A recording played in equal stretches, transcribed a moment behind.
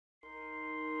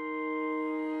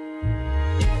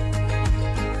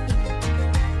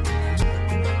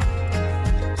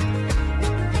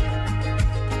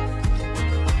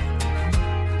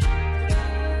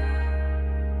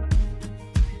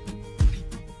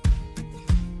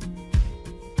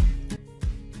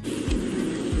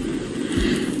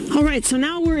All right, so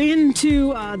now we're into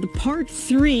the part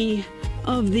 3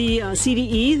 of the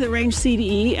CDE, the range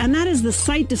CDE, and that is the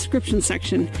site description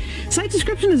section. Site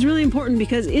description is really important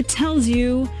because it tells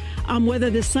you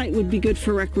whether this site would be good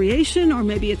for recreation, or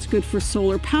maybe it's good for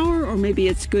solar power, or maybe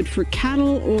it's good for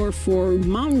cattle or for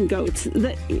mountain goats.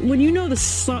 When you know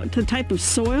the type of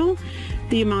soil,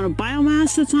 the amount of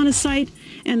biomass that's on a site,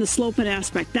 and the slope and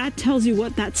aspect, that tells you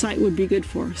what that site would be good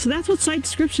for. So that's what site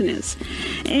description is.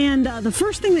 And the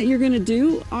first thing that you're going to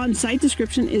do on site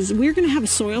description is we're going to have a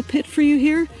soil pit for you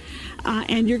here.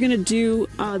 And you're going to do,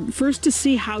 first to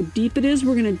see how deep it is,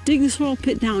 we're going to dig the soil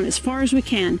pit down as far as we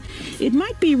can. It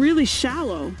might be really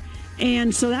shallow,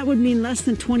 and so that would mean less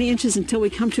than 20 inches until we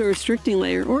come to a restricting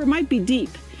layer, or it might be deep.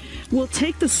 We'll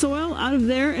take the soil out of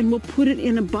there and we'll put it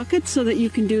in a bucket so that you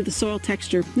can do the soil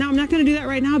texture. Now, I'm not going to do that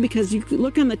right now because you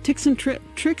look on the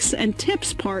tricks and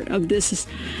tips part of this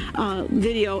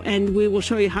video, and we will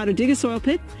show you how to dig a soil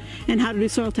pit and how to do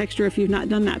soil texture if you've not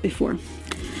done that before.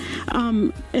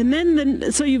 And then,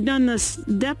 so you've done this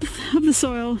depth of the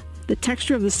soil, the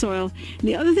texture of the soil. And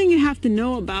the other thing you have to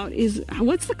know about is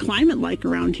what's the climate like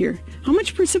around here? How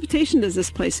much precipitation does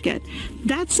this place get?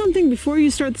 That's something before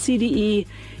you start the CDE,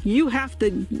 you have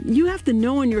to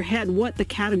know in your head what the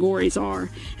categories are.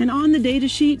 And on the data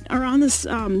sheet, or on this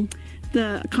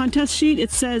the contest sheet,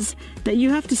 it says that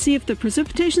you have to see if the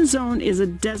precipitation zone is a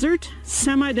desert,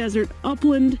 semi-desert,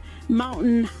 upland,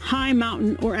 mountain, high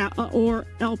mountain, or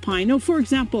alpine. Now, for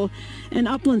example, an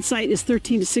upland site is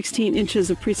 13 to 16 inches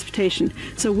of precipitation.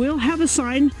 So we'll have a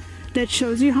sign that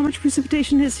shows you how much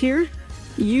precipitation is here.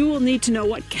 You will need to know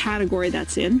what category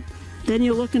that's in. Then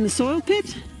you'll look in the soil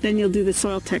pit, then you'll do the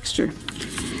soil texture.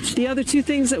 The other two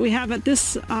things that we have at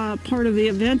this part of the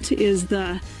event is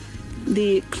we're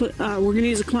going to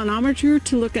use a clinometer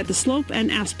to look at the slope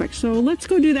and aspect. So let's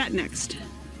go do that next.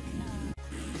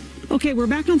 Okay, we're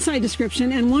back on site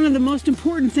description, and one of the most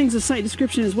important things of site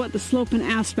description is what the slope and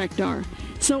aspect are.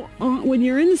 So when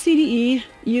you're in the CDE,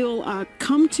 you'll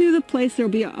come to the place,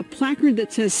 there'll be a placard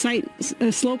that says site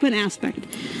slope and aspect.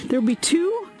 There'll be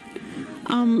two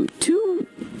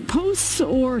posts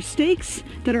or stakes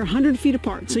that are 100 feet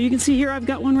apart. So you can see here, I've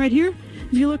got one right here.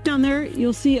 If you look down there,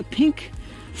 you'll see a pink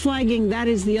flagging. That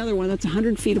is the other one that's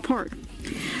 100 feet apart.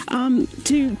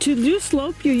 To do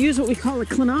slope, you use what we call a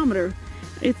clinometer.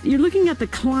 You're looking at the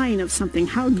cline of something.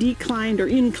 How declined or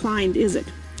inclined is it?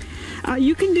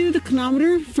 You can do the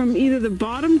clinometer from either the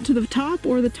bottom to the top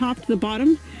or the top to the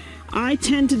bottom. I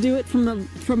tend to do it from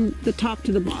the top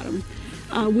to the bottom.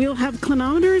 We'll have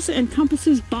clinometers and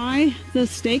compasses by the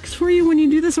stakes for you when you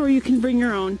do this, or you can bring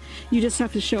your own. You just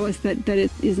have to show us that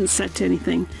it isn't set to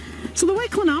anything. So the way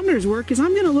clinometers work is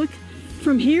I'm going to look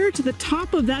from here to the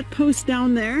top of that post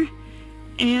down there,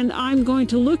 and I'm going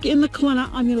to look in the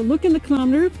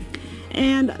clinometer,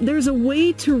 and there's a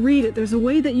way to read it. There's a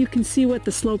way that you can see what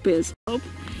the slope is.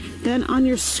 Then on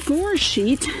your score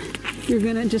sheet, you're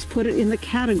going to just put it in the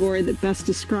category that best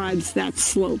describes that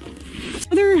slope.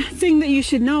 Other thing that you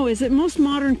should know is that most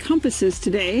modern compasses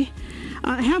today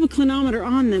have a clinometer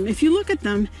on them. If you look at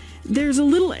them, there's a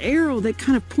little arrow that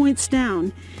kind of points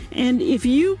down, and if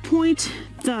you point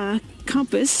the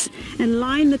compass and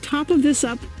line the top of this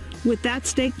up with that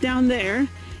stake down there,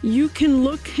 you can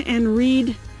look and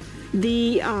read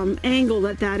the angle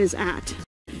that is at.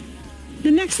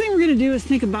 The next thing we're going to do is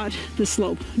think about the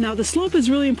slope. Now, the slope is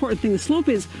a really important thing. The slope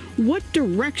is, what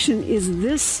direction is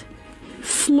this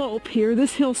slope here,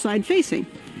 this hillside, facing?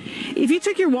 If you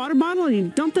took your water bottle and you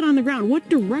dumped it on the ground, what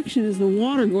direction is the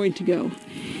water going to go?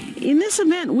 In this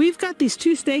event, we've got these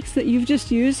two stakes that you've just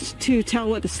used to tell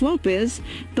what the slope is.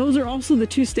 Those are also the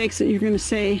two stakes that you're going to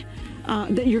say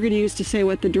use to say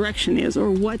what the direction is, or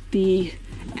what the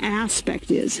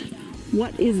aspect is.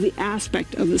 What is the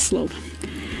aspect of the slope?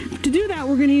 To do that,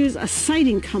 we're going to use a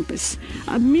sighting compass.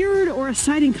 A mirrored or a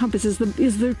sighting compass is the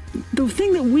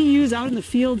thing that we use out in the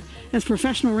field as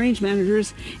professional range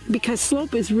managers, because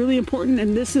slope is really important,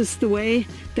 and this is the way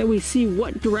that we see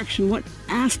what direction, what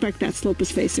aspect that slope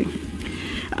is facing.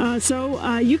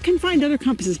 You can find other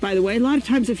compasses, by the way. A lot of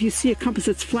times if you see a compass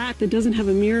that's flat, that doesn't have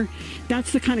a mirror,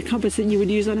 that's the kind of compass that you would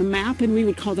use on a map, and we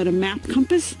would call that a map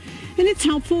compass. And it's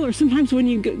helpful, or sometimes when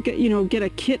you get a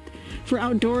kit for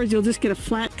outdoors, you'll just get a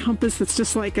flat compass that's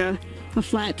just like a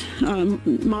flat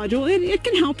module. It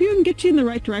can help you and get you in the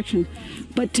right direction.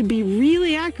 But to be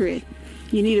really accurate,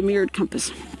 you need a mirrored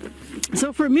compass.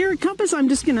 So for a mirrored compass, I'm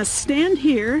just going to stand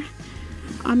here.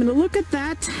 I'm going to look at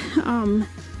that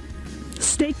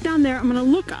stake down there. I'm going to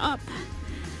look up.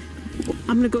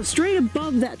 I'm going to go straight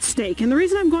above that stake. And the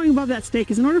reason I'm going above that stake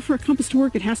is in order for a compass to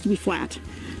work, it has to be flat.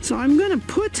 So I'm going to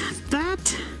put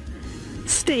that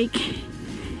stake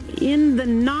in the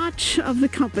notch of the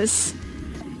compass.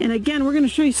 And again, we're going to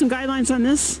show you some guidelines on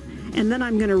this, and then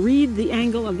I'm going to read the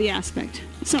angle of the aspect.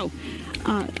 So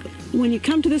when you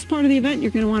come to this part of the event,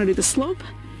 you're going to want to do the slope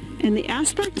and the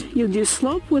aspect. You'll do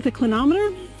slope with a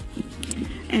clinometer,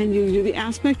 and you do the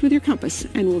aspect with your compass,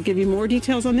 and we'll give you more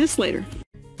details on this later.